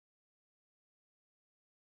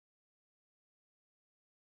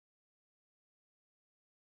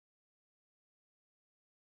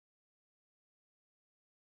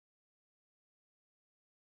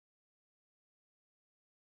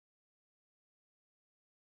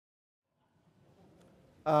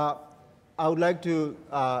Uh, I would like to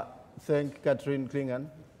thank Catherine Klingan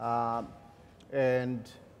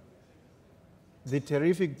and the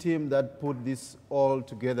terrific team that put this all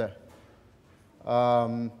together.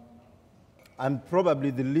 I'm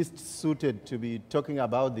probably the least suited to be talking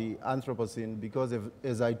about the Anthropocene because,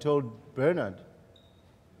 as I told Bernard,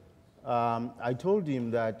 I told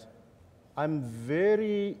him that I'm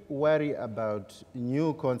very wary about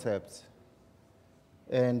new concepts.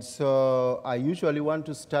 And so I usually want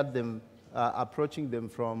to start them, approaching them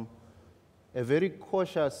from a very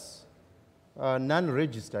cautious,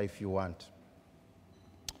 non-register, if you want.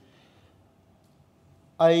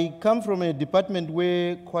 I come from a department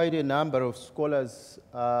where quite a number of scholars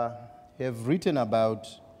have written about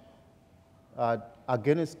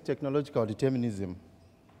against technological determinism.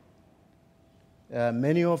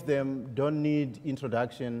 Many of them don't need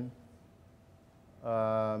introduction.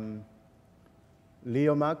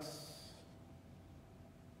 Leo Marx,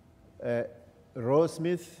 Rose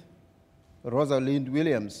Smith, Rosalind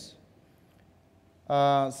Williams.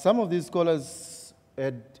 Some of these scholars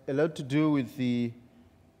had a lot to do with the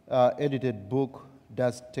edited book,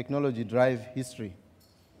 Does Technology Drive History?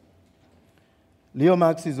 Leo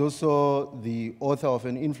Marx is also the author of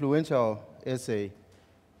an influential essay,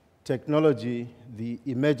 Technology, the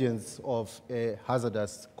Emergence of a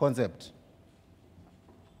Hazardous Concept.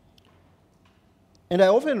 And I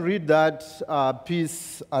often read that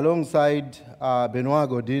piece alongside Benoit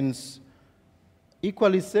Godin's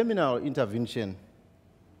equally seminal intervention,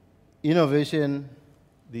 Innovation,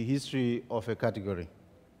 the History of a Category.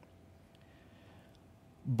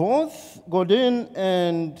 Both Godin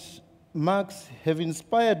and Marx have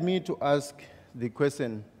inspired me to ask the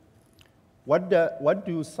question, what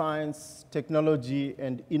do science, technology,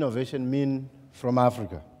 and innovation mean from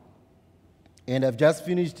Africa? And I've just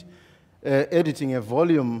finished editing a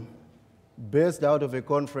volume based out of a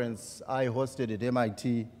conference I hosted at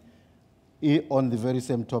MIT on the very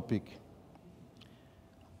same topic.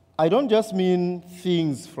 I don't just mean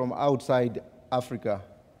things from outside Africa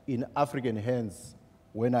in African hands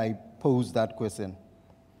when I pose that question,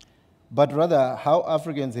 but rather how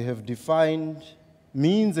Africans have defined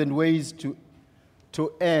means and ways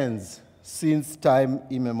to ends since time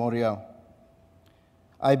immemorial.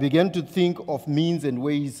 I began to think of means and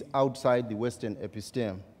ways outside the Western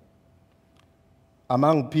episteme,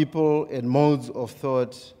 among people and modes of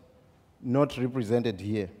thought not represented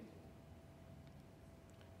here.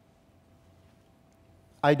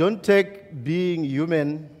 I don't take being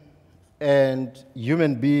human and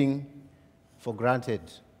human being for granted.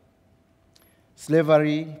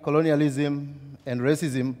 Slavery, colonialism, and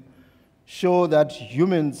racism show that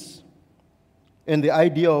humans and the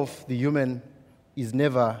idea of the human is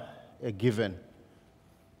never a given.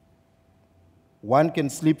 One can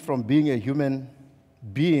slip from being a human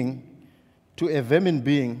being to a vermin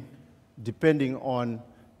being depending on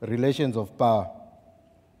relations of power.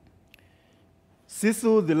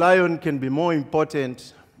 Sisu the lion can be more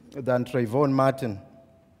important than Trayvon Martin.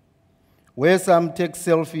 Where some take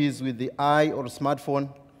selfies with the eye or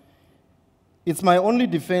smartphone, it's my only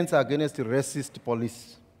defense against racist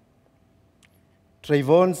police.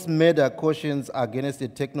 Trayvon's murder cautions against a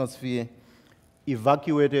technosphere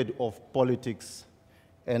evacuated of politics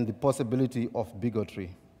and the possibility of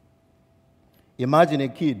bigotry. Imagine a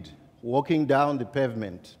kid walking down the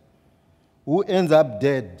pavement who ends up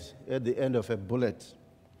dead at the end of a bullet,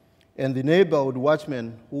 and the neighborhood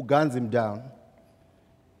watchman who guns him down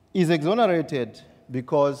is exonerated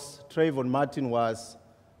because Trayvon Martin was,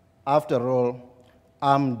 after all,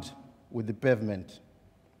 armed with the pavement.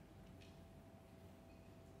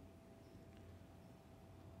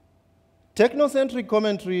 Technocentric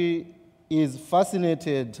commentary is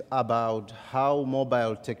fascinated about how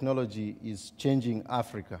mobile technology is changing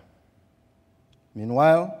Africa.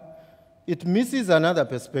 Meanwhile, it misses another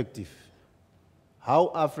perspective,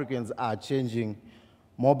 how Africans are changing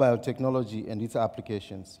mobile technology and its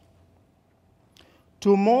applications.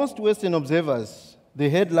 To most Western observers, the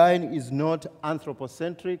headline is not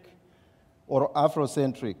anthropocentric or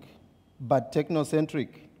Afrocentric, but technocentric.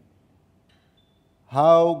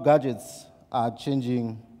 How gadgets are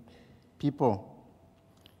changing people.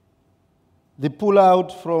 The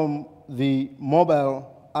pullout from the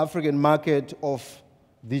mobile African market of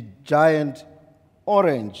the giant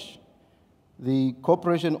Orange, the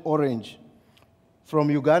corporation Orange, from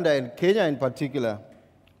Uganda and Kenya in particular,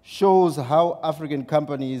 shows how African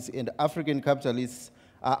companies and African capitalists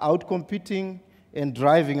are outcompeting and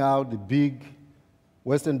driving out the big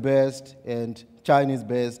Western-based and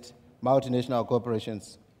Chinese-based multinational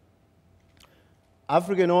corporations.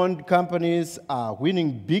 African-owned companies are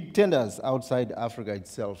winning big tenders outside Africa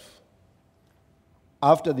itself.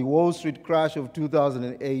 After the Wall Street crash of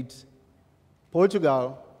 2008,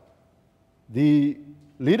 Portugal, the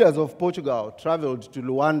leaders of Portugal traveled to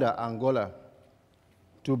Luanda, Angola,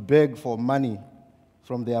 to beg for money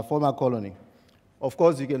from their former colony. Of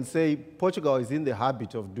course, you can say Portugal is in the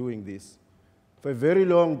habit of doing this. For a very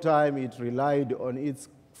long time, it relied on its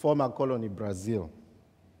former colony, Brazil.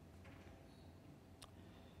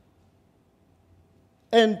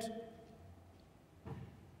 And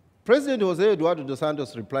President José Eduardo dos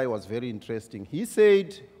Santos' reply was very interesting. He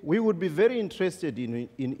said, we would be very interested in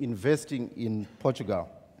investing in Portugal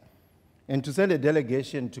and to send a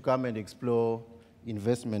delegation to come and explore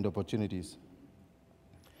investment opportunities.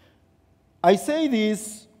 I say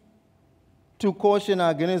this to caution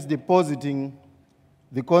against depositing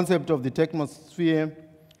the concept of the technosphere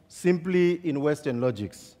simply in Western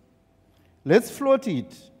logics. Let's float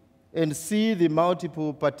it and see the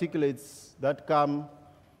multiple particulates that come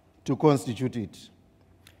to constitute it.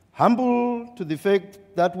 Humble to the fact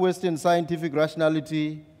that Western scientific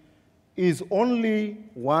rationality is only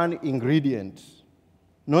one ingredient,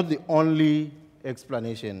 not the only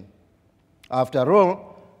explanation. After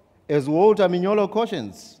all, as Walter Mignolo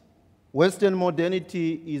cautions, Western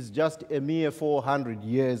modernity is just a mere 400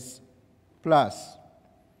 years plus.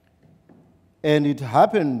 And it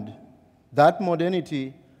happened, that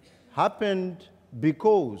modernity happened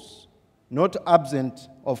because, not absent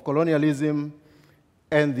of colonialism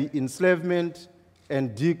and the enslavement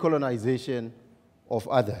and decolonization of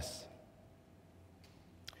others.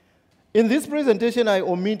 In this presentation, I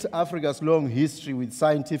omit Africa's long history with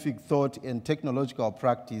scientific thought and technological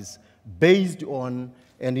practice based on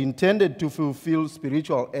and intended to fulfill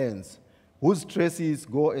spiritual ends, whose traces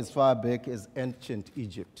go as far back as ancient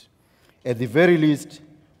Egypt, at the very least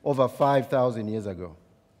over 5,000 years ago.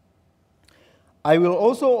 I will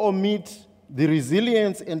also omit the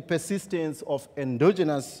resilience and persistence of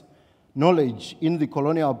endogenous knowledge in the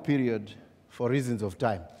colonial period for reasons of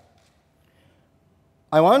time.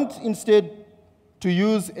 I want instead to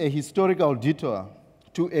use a historical detour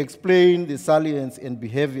to explain the salience and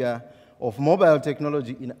behavior of mobile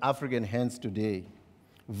technology in African hands today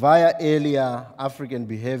via earlier African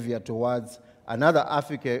behavior towards another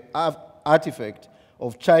artifact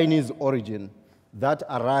of Chinese origin that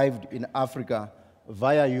arrived in Africa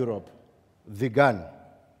via Europe, the gun.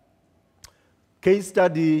 Case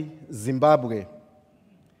study, Zimbabwe.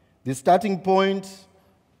 The starting point,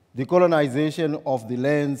 the colonization of the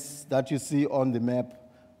lands that you see on the map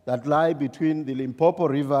that lie between the Limpopo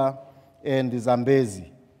River and the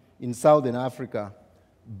Zambezi in southern Africa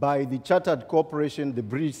by the Chartered Corporation, the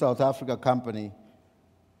British South Africa Company,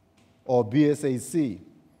 or BSAC,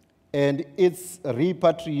 and its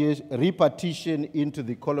repartition into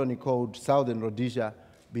the colony called Southern Rhodesia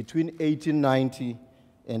between 1890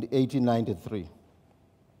 and 1893.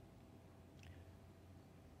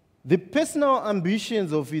 The personal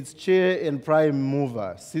ambitions of its chair and prime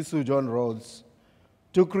mover, Cecil John Rhodes,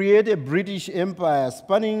 to create a British empire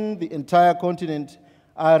spanning the entire continent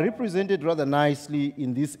are represented rather nicely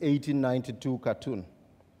in this 1892 cartoon.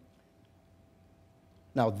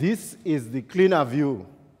 Now, this is the cleaner view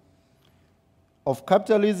of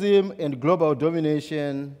capitalism and global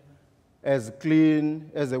domination as clean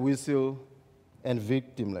as a whistle and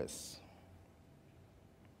victimless.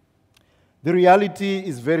 The reality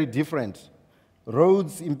is very different.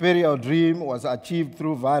 Rhodes' imperial dream was achieved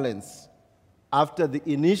through violence. After the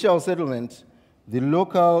initial settlement, the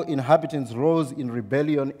local inhabitants rose in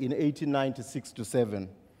rebellion in 1896-7,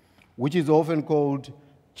 which is often called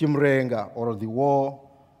Chimrenga, or the War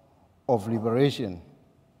of Liberation.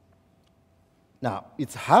 Now,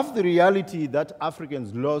 it's half the reality that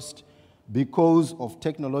Africans lost because of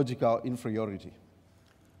technological inferiority.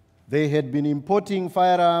 They had been importing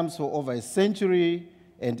firearms for over a century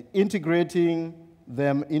and integrating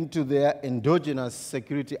them into their endogenous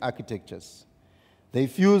security architectures. They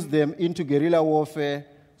fused them into guerrilla warfare,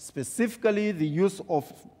 specifically the use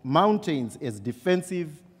of mountains as defensive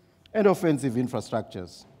and offensive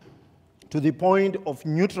infrastructures, to the point of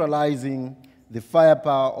neutralizing the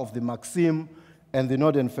firepower of the Maxim and the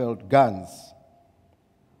Nordenfeld guns,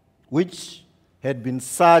 which had been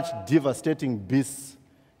such devastating beasts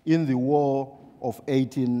in the War of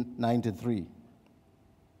 1893.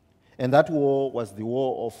 And that war was the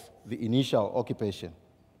war of the initial occupation.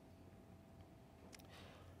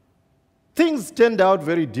 Things turned out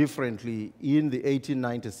very differently in the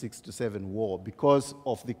 1896-7 war because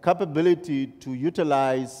of the capability to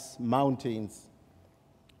utilize mountains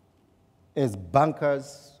as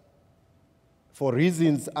bunkers For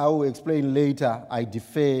reasons I will explain later, I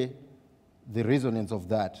defer the resonance of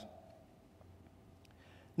that.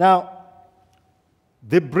 Now,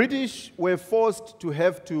 the British were forced to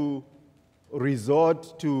have to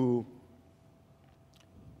resort to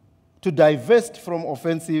divest from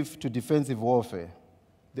offensive to defensive warfare.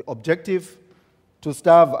 The objective, to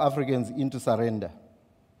starve Africans into surrender.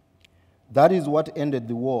 That is what ended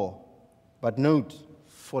the war. But note,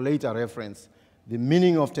 for later reference, the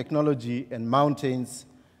meaning of technology and mountains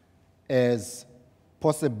as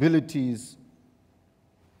possibilities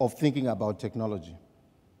of thinking about technology.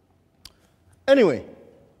 Anyway,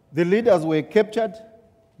 the leaders were captured,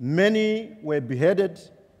 many were beheaded,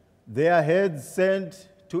 their heads sent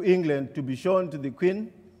to England to be shown to the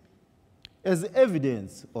Queen as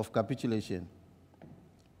evidence of capitulation.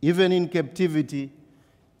 Even in captivity,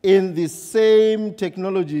 in the same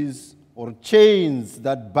technologies or chains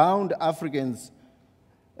that bound Africans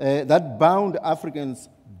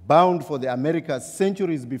bound for the Americas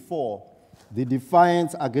centuries before, the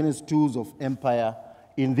defiance against tools of empire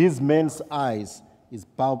in these men's eyes is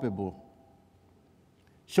palpable.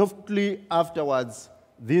 Shortly afterwards,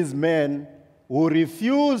 these men who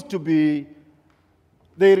refused to be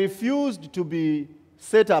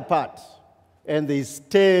set apart, and they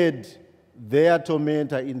stared their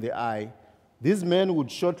tormentor in the eye. These men would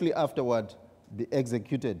shortly afterward be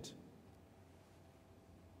executed.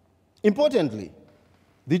 Importantly,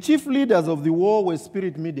 the chief leaders of the war were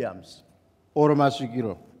spirit mediums, or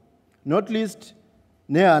mashikiro, not least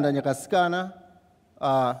Neanda Nyakasikana,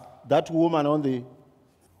 that woman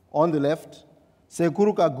on the left,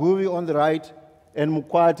 Sekuru Kaguvi on the right, and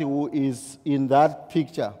Mukwati, who is in that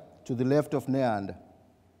picture to the left of Neanda.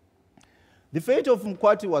 The fate of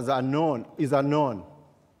Mukwati is unknown.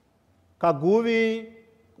 Kaguvi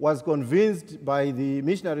was convinced by the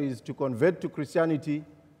missionaries to convert to Christianity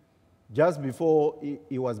just before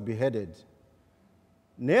he was beheaded.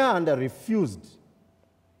 Neanda refused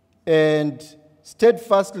and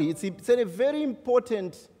steadfastly, it's a very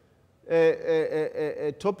important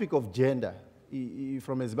topic of gender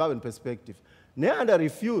from a Zimbabwean perspective. Neanda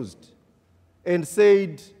refused and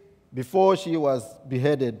said before she was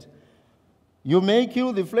beheaded, "You may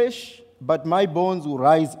kill the flesh, but my bones will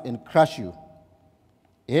rise and crush you."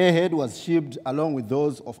 Her head was shipped along with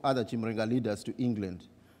those of other Chimrenga leaders to England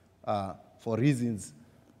for reasons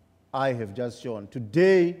I have just shown.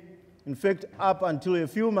 Today, in fact, up until a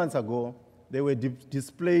few months ago, they were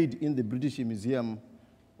displayed in the British Museum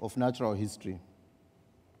of Natural History.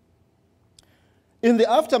 In the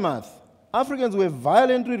aftermath, Africans were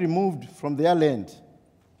violently removed from their land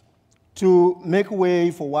to make way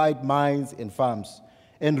for white mines and farms,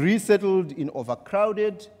 and resettled in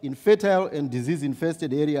overcrowded, infertile, and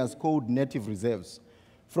disease-infested areas called native reserves,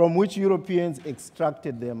 from which Europeans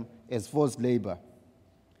extracted them as forced labor.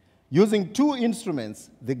 Using two instruments,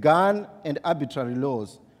 the gun and arbitrary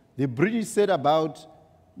laws, the British set about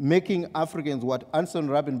making Africans what Anson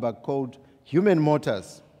Rappenberg called human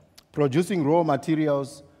motors, producing raw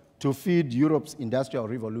materials to feed Europe's industrial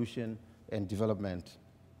revolution and development.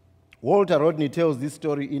 Walter Rodney tells this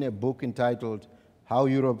story in a book entitled How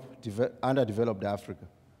Europe Underdeveloped Africa.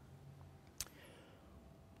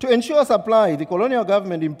 To ensure supply, the colonial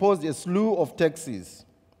government imposed a slew of taxes.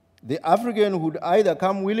 The African would either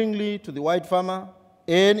come willingly to the white farmer,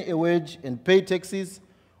 earn a wage and pay taxes,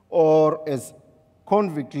 or as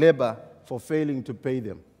convict labor for failing to pay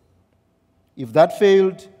them. If that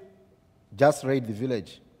failed, just raid the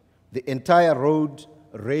village. The entire road,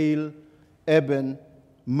 rail, urban,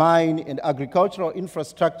 mine, and agricultural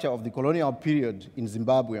infrastructure of the colonial period in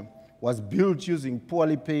Zimbabwe was built using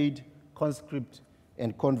poorly paid conscript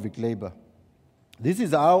and convict labor. This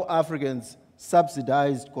is how Africans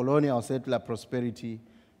subsidized colonial settler prosperity,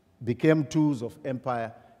 became tools of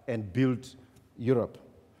empire, and built Europe.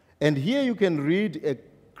 And here you can read a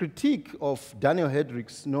critique of Daniel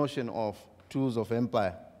Hedrick's notion of tools of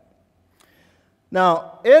empire.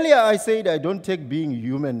 Now, earlier I said I don't take being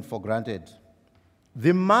human for granted.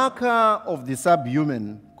 The marker of the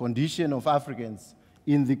subhuman condition of Africans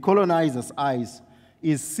in the colonizers' eyes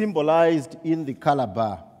is symbolized in the color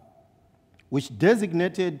bar, which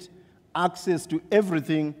designated access to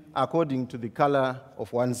everything according to the color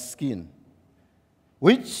of one's skin,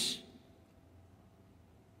 which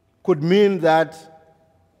could mean that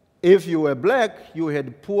if you were black, you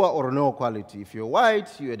had poor or no quality. If you're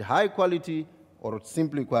white, you had high quality or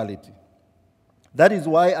simply quality. That is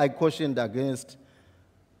why I cautioned against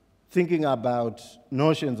thinking about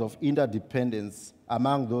notions of interdependence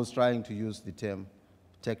among those trying to use the term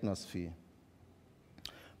technosphere.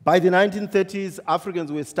 By the 1930s,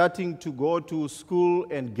 Africans were starting to go to school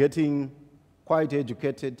and getting quite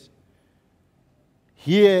educated.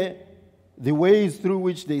 Here, the ways through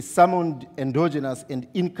which they summoned endogenous and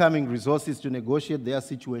incoming resources to negotiate their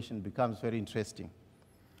situation becomes very interesting.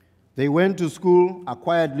 They went to school,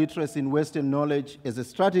 acquired literacy in Western knowledge as a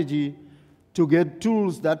strategy to get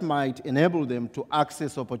tools that might enable them to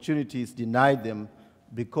access opportunities denied them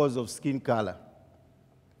because of skin color.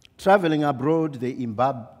 Traveling abroad, they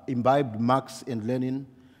imbibed Marx and Lenin,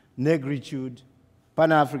 negritude,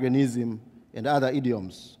 Pan-Africanism, and other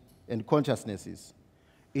idioms and consciousnesses.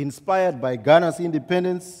 Inspired by Ghana's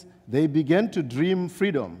independence, they began to dream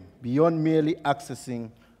freedom beyond merely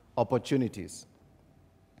accessing opportunities.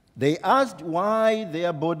 They asked why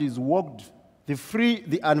their bodies walked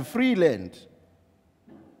the unfree land,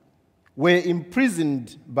 were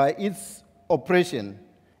imprisoned by its oppression,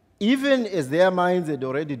 even as their minds had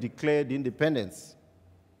already declared independence.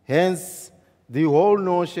 Hence, the whole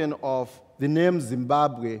notion of the name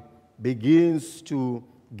Zimbabwe begins to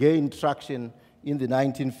gain traction in the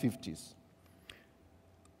 1950s.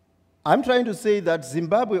 I'm trying to say that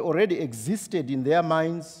Zimbabwe already existed in their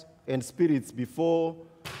minds and spirits before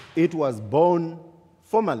it was born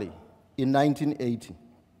formally in 1980.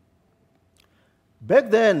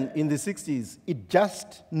 Back then, in the 60s, it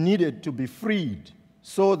just needed to be freed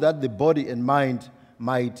so that the body and mind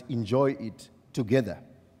might enjoy it together.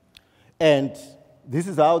 And this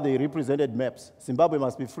is how they represented maps. Zimbabwe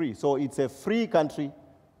must be free. So it's a free country,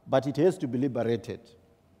 but it has to be liberated.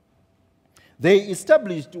 They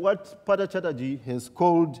established what Pada Chatterjee has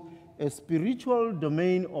called a spiritual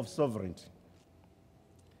domain of sovereignty,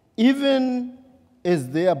 even as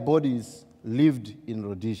their bodies lived in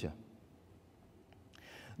Rhodesia.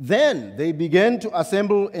 Then they began to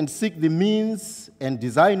assemble and seek the means and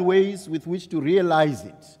design ways with which to realize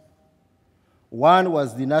it. One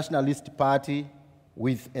was the Nationalist Party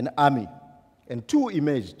with an army, and two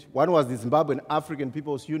emerged. One was the Zimbabwean African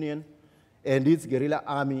People's Union and its guerrilla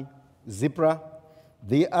army, ZIPRA.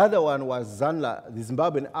 The other one was ZANLA, the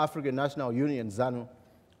Zimbabwean African National Union, ZANU,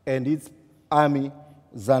 and its army,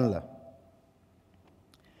 ZANLA.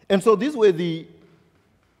 And so these were the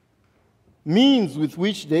means with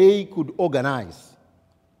which they could organize.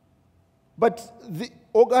 But the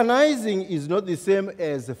organizing is not the same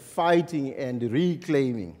as fighting and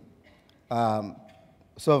reclaiming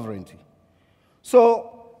sovereignty.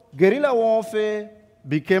 So guerrilla warfare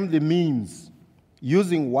became the means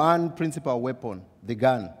using one principal weapon, the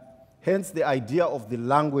gun, hence the idea of the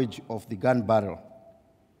language of the gun barrel.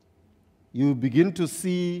 You begin to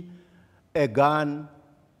see a gun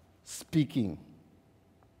speaking.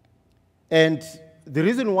 And the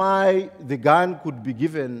reason why the gun could be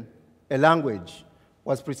given a language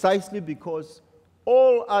was precisely because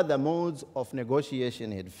all other modes of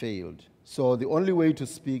negotiation had failed. So the only way to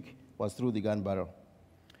speak was through the gun barrel.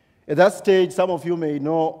 At that stage, some of you may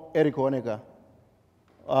know Eric Honecker.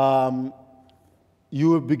 You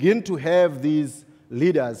will begin to have these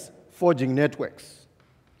leaders forging networks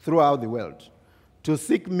throughout the world to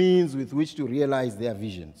seek means with which to realize their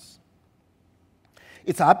visions.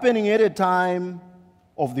 It's happening at a time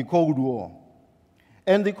of the Cold War.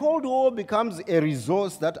 And the Cold War becomes a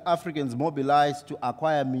resource that Africans mobilize to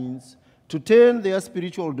acquire means to turn their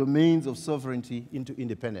spiritual domains of sovereignty into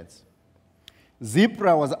independence.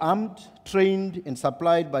 ZIPRA was armed, trained, and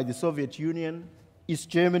supplied by the Soviet Union, East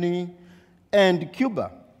Germany, and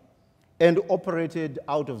Cuba, and operated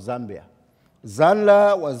out of Zambia.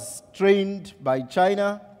 ZANLA was trained by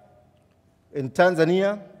China and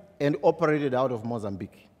Tanzania, and operated out of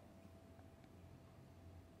Mozambique.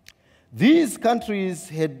 These countries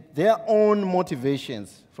had their own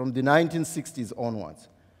motivations from the 1960s onwards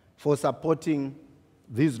for supporting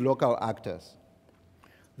these local actors.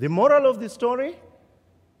 The moral of the story?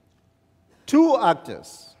 Two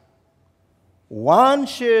actors, one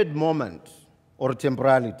shared moment or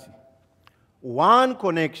temporality, one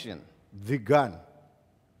connection, the gun,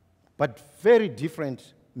 but very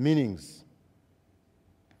different meanings.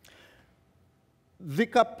 The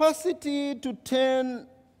capacity to turn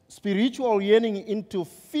spiritual yearning into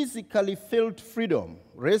physically felt freedom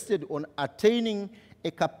rested on attaining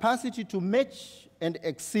a capacity to match and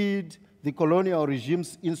exceed the colonial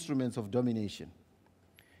regime's instruments of domination.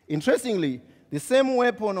 Interestingly, the same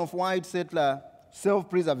weapon of white settler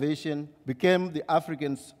self-preservation became the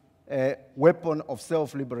Africans' weapon of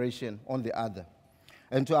self-liberation on the other.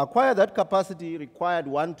 And to acquire that capacity required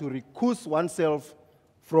one to recuse oneself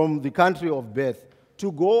from the country of birth,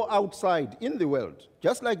 to go outside in the world,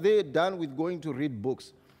 just like they had done with going to read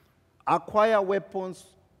books, acquire weapons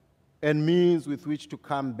and means with which to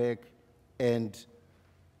come back and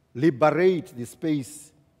liberate the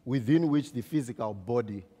space within which the physical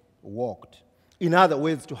body walked. In other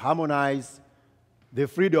words, to harmonize the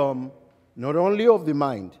freedom not only of the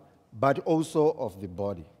mind, but also of the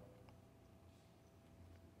body.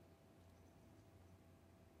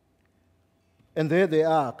 And there they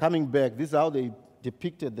are, coming back. This is how they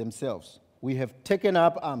depicted themselves. We have taken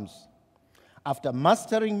up arms. After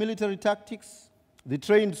mastering military tactics, the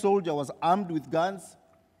trained soldier was armed with guns,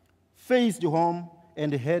 faced home,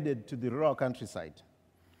 and headed to the rural countryside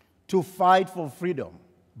to fight for freedom,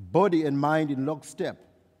 body and mind in lockstep.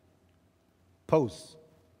 Pause.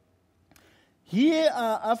 Here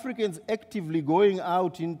are Africans actively going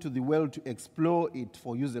out into the world to explore it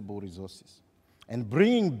for usable resources and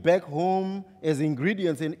bringing back home as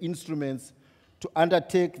ingredients and instruments to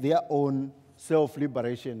undertake their own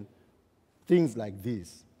self-liberation, things like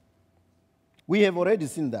this. We have already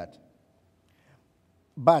seen that.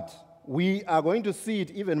 But we are going to see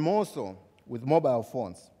it even more so with mobile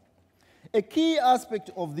phones. A key aspect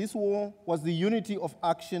of this war was the unity of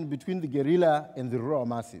action between the guerrilla and the rural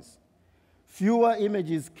masses. Fewer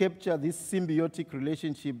images capture this symbiotic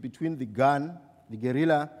relationship between the gun, the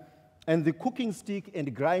guerrilla, and the cooking stick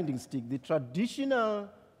and grinding stick, the traditional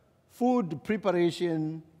food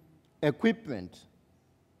preparation equipment,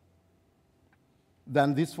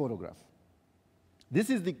 than this photograph. This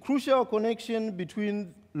is the crucial connection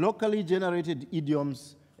between locally generated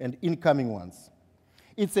idioms and incoming ones.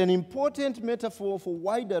 It's an important metaphor for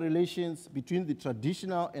wider relations between the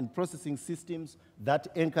traditional and processing systems that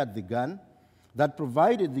anchored the gun, that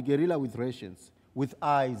provided the guerrilla with rations, with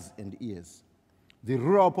eyes and ears. The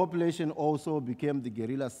rural population also became the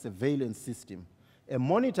guerrilla's surveillance system, a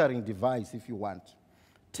monitoring device, if you want,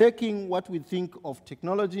 taking what we think of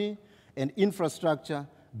technology and infrastructure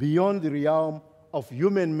beyond the realm of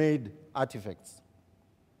human-made artifacts,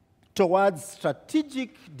 towards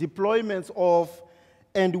strategic deployments of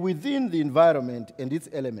and within the environment and its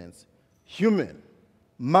elements, human,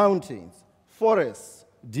 mountains, forests,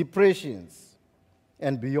 depressions,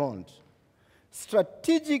 and beyond.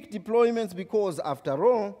 Strategic deployments because, after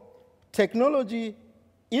all, technology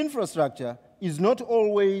infrastructure is not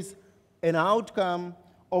always an outcome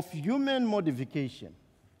of human modification,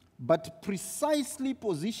 but precisely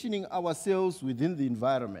positioning ourselves within the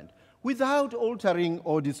environment without altering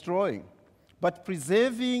or destroying, but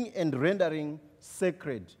preserving and rendering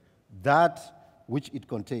sacred that which it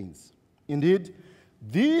contains. Indeed,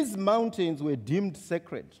 these mountains were deemed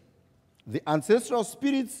sacred. The ancestral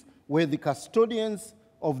spirits were the custodians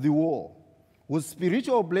of the war, whose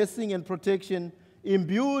spiritual blessing and protection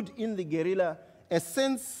imbued in the guerrilla a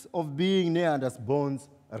sense of being Neander's bones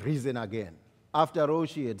risen again. After all,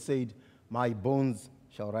 she had said, "My bones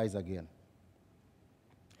shall rise again."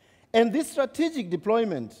 And this strategic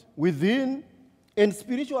deployment within and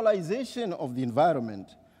spiritualization of the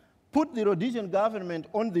environment put the Rhodesian government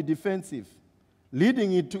on the defensive,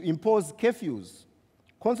 leading it to impose curfews,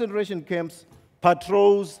 concentration camps,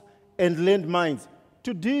 patrols, and landmines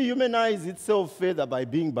to dehumanize itself further by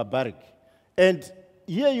being barbaric. And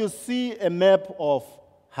here you see a map of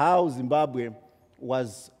how Zimbabwe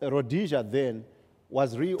was, Rhodesia then,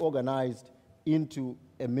 was reorganized into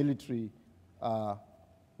a military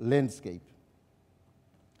landscape.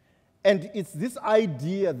 And it's this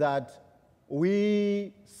idea that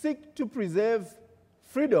we seek to preserve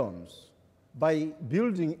freedoms by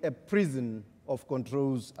building a prison of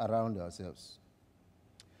controls around ourselves.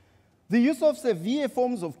 The use of severe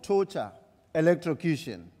forms of torture,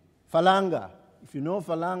 electrocution, falanga. If you know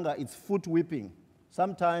falanga, it's foot whipping,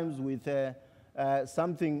 sometimes with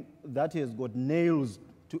something that has got nails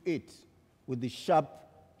to it, with the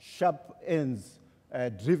sharp ends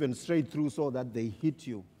driven straight through so that they hit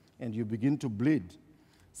you and you begin to bleed.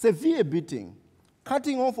 Severe beating,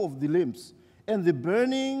 cutting off of the limbs, and the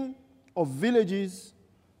burning of villages,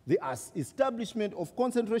 the establishment of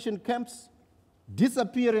concentration camps,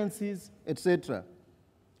 disappearances, etc.,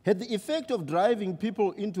 had the effect of driving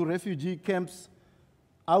people into refugee camps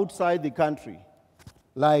outside the country,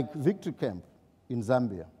 like Victory Camp in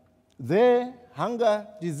Zambia. There, hunger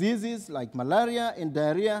diseases like malaria and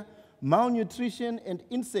diarrhea, malnutrition, and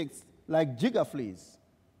insects like jigger fleas.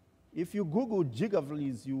 If you Google jigger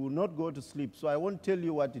fleas, you will not go to sleep, so I won't tell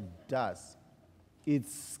you what it does.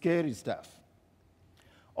 It's scary stuff.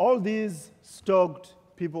 All these stalked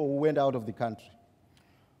people who went out of the country.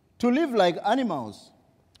 To live like animals,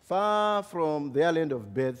 far from their land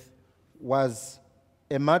of birth, was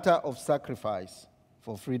a matter of sacrifice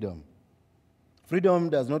for freedom. Freedom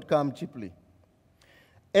does not come cheaply.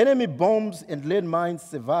 Enemy bombs and landmines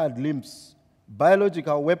severed limbs,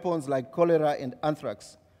 biological weapons like cholera and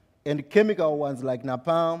anthrax, and chemical ones like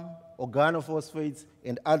napalm, organophosphates,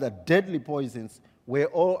 and other deadly poisons were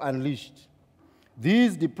all unleashed.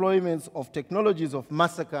 These deployments of technologies of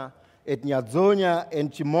massacre at Nyazonya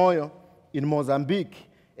and Chimoyo in Mozambique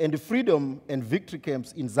and freedom and victory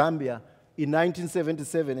camps in Zambia in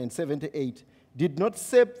 1977 and 78 did not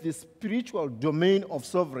sap the spiritual domain of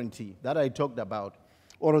sovereignty that I talked about,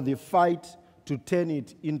 or the fight to turn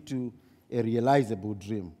it into a realizable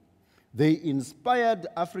dream. They inspired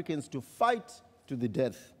Africans to fight to the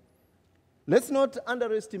death. Let's not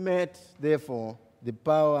underestimate, therefore, the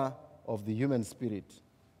power of the human spirit.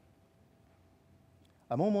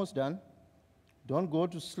 I'm almost done. Don't go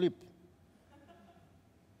to sleep.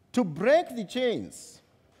 To break the chains,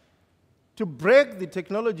 to break the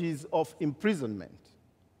technologies of imprisonment,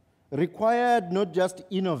 required not just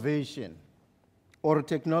innovation or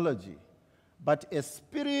technology, but a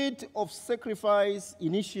spirit of sacrifice,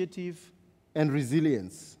 initiative, and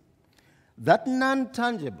resilience. That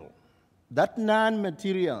non-tangible, that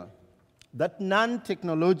non-material, that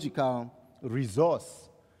non-technological resource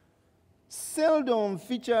seldom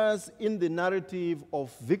features in the narrative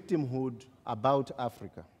of victimhood about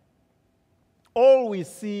Africa. All we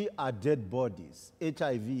see are dead bodies,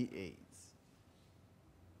 HIV/AIDS,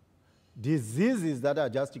 diseases that are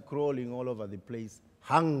just crawling all over the place,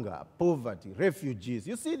 hunger, poverty, refugees.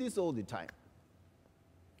 You see this all the time.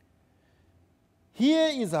 Here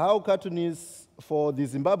is how cartoonists for the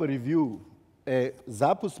Zimbabwe Review,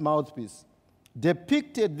 ZAPU's mouthpiece,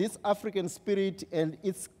 depicted this African spirit and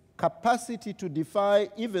its capacity to defy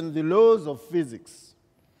even the laws of physics.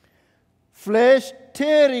 Flesh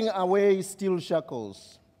tearing away steel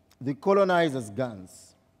shackles, the colonizers'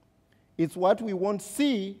 guns. It's what we won't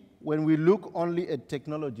see when we look only at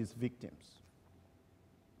technology's victims.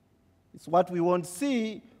 It's what we won't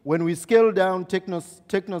see when we scale down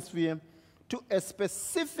Technosphere to a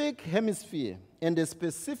specific hemisphere and a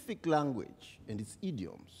specific language and its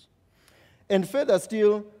idioms. And further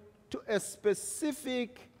still, to a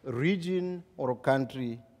specific region or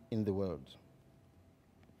country in the world.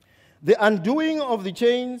 The undoing of the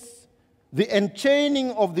chains, the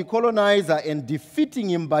enchaining of the colonizer and defeating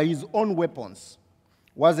him by his own weapons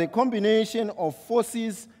was a combination of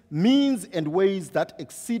forces, means, and ways that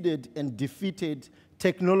exceeded and defeated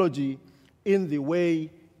technology in the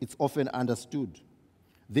way it's often understood.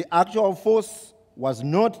 The actual force was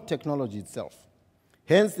not technology itself.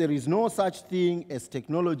 Hence, there is no such thing as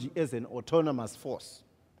technology as an autonomous force,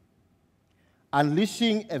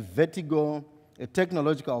 unleashing a vertigo, a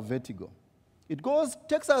technological vertigo. It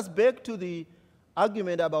takes us back to the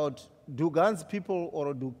argument about do guns people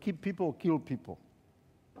or do people kill people?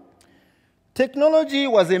 Technology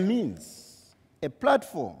was a means, a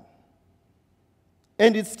platform,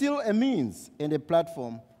 and it's still a means and a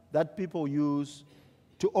platform that people use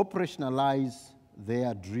to operationalize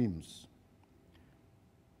their dreams.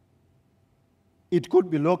 It could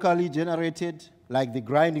be locally generated, like the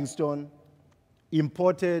grinding stone,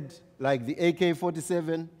 imported, like the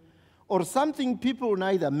AK-47, or something people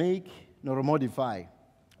neither make nor modify,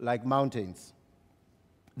 like mountains.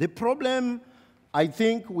 The problem, I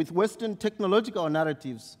think, with Western technological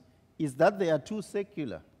narratives is that they are too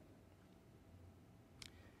secular.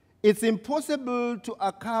 It's impossible to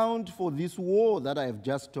account for this war that I have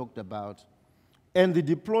just talked about and the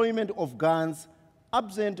deployment of guns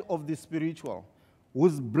absent of the spiritual,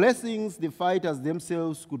 whose blessings the fighters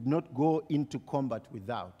themselves could not go into combat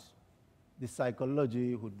without. The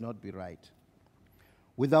psychology would not be right.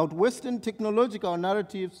 Without Western technological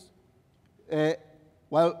narratives,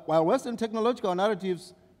 while Western technological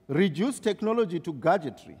narratives reduce technology to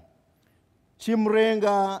gadgetry,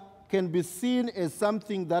 Chimrenga can be seen as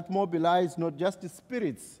something that mobilizes not just the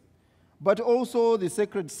spirits, but also the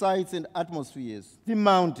sacred sites and atmospheres, the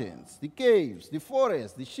mountains, the caves, the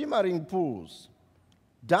forests, the shimmering pools,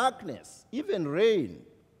 darkness, even rain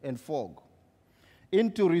and fog,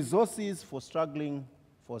 into resources for struggling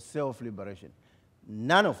for self-liberation.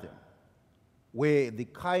 None of them were the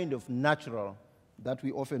kind of natural that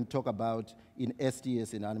we often talk about in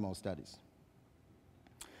STS in animal studies.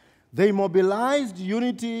 They mobilized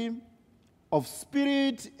unity of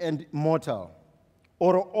spirit and mortal,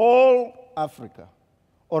 or all Africa,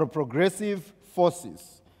 or progressive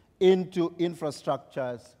forces into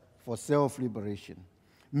infrastructures for self-liberation,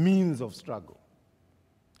 means of struggle.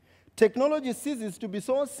 Technology ceases to be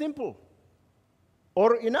so simple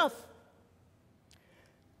or enough.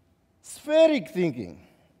 Spheric thinking,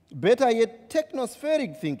 better yet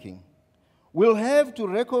technospheric thinking, will have to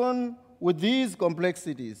reckon with these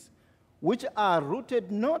complexities, which are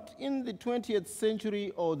rooted not in the 20th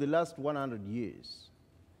century or the last 100 years,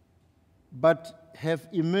 but have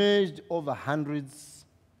emerged over hundreds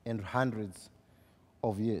and hundreds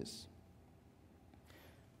of years.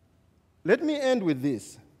 Let me end with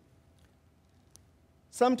this.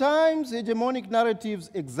 Sometimes hegemonic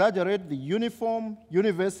narratives exaggerate the uniform,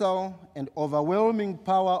 universal, and overwhelming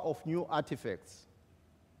power of new artifacts,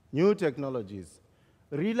 new technologies.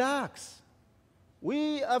 Relax.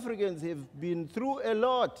 We Africans have been through a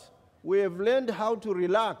lot. We have learned how to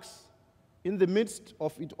relax in the midst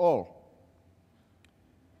of it all.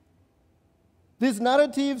 These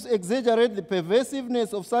narratives exaggerate the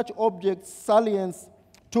pervasiveness of such objects' salience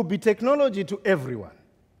to be technology to everyone,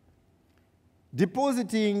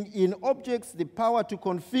 depositing in objects the power to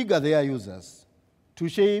configure their users, to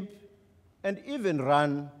shape, and even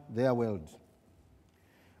run their world.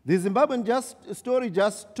 The Zimbabwean story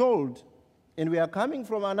just told, and we are coming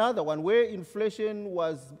from another one where inflation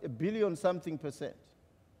was 1 billion something %.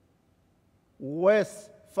 Worse,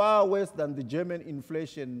 far worse than the German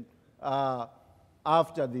inflation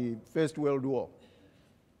after the First World War.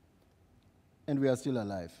 And we are still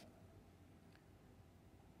alive.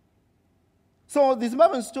 So the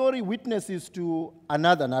Zimbabwean story witnesses to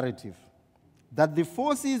another narrative, that the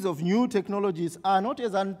forces of new technologies are not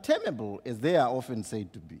as untamable as they are often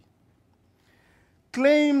said to be.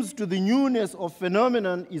 Claims to the newness of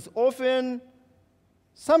phenomenon is often,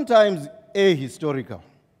 sometimes ahistorical.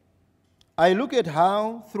 I look at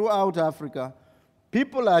how, throughout Africa,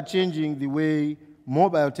 people are changing the way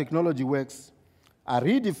mobile technology works, are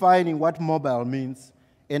redefining what mobile means,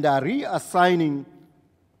 and are reassigning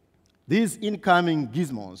these incoming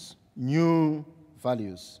gizmos new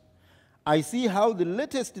values. I see how the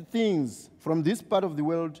latest things from this part of the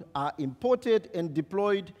world are imported and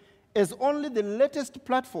deployed as only the latest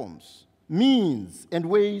platforms, means, and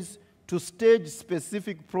ways to stage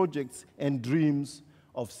specific projects and dreams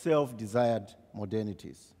of self-desired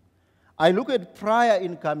modernities. I look at prior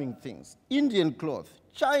incoming things, Indian cloth,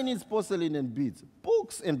 Chinese porcelain and beads,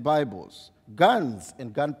 books and Bibles, guns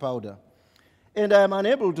and gunpowder, and I am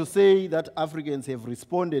unable to say that Africans have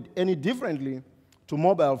responded any differently to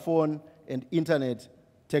mobile phone and internet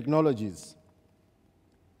technologies.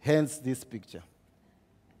 Hence this picture.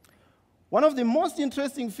 One of the most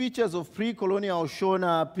interesting features of pre-colonial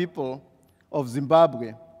Shona people of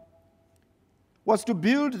Zimbabwe was to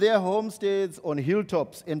build their homesteads on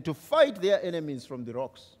hilltops and to fight their enemies from the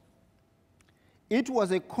rocks. It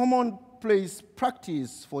was a commonplace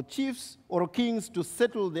practice for chiefs or kings to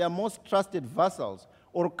settle their most trusted vassals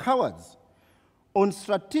or cowards on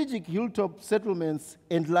strategic hilltop settlements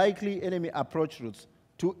and likely enemy approach routes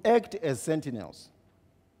to act as sentinels.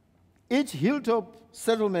 Each hilltop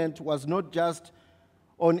settlement was not just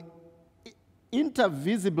on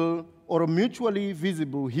intervisible or mutually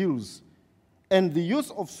visible hills, and the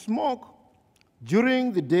use of smoke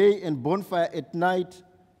during the day and bonfire at night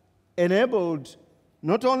enabled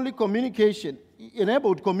not only communication,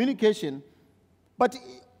 but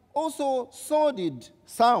also sordid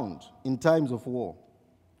sound in times of war.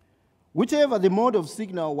 Whichever the mode of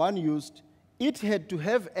signal one used, it had to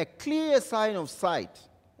have a clear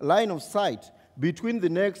line of sight between the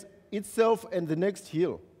next itself and the next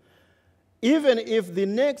hill, even if the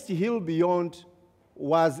next hill beyond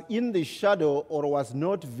was in the shadow or was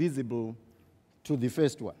not visible to the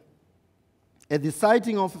first one. At the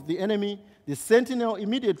sighting of the enemy, the sentinel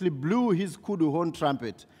immediately blew his kudu horn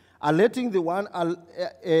trumpet, alerting the one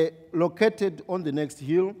located on the next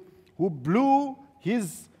hill, who blew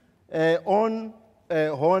his own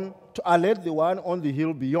horn to alert the one on the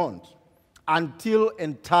hill beyond, until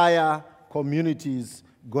entire communities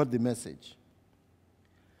got the message.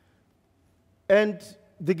 And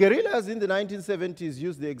the guerrillas in the 1970s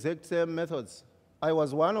used the exact same methods. I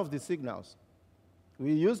was one of the signals.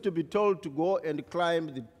 We used to be told to go and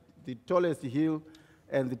climb the tallest hill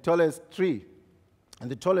and the tallest tree and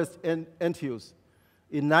the tallest ant hills.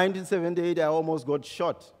 In 1978, I almost got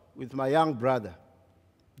shot with my young brother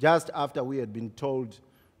just after we had been told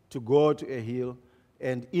to go to a hill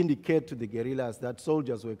and indicate to the guerrillas that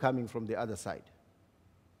soldiers were coming from the other side.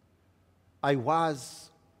 I was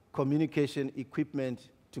communication equipment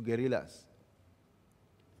to guerrillas.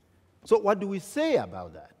 So what do we say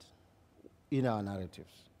about that in our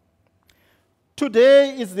narratives?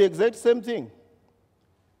 Today is the exact same thing.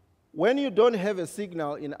 When you don't have a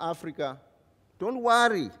signal in Africa, don't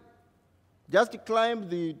worry. Just climb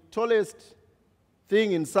the tallest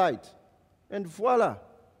thing in sight, and voila,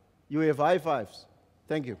 you have high fives.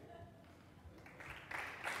 Thank you.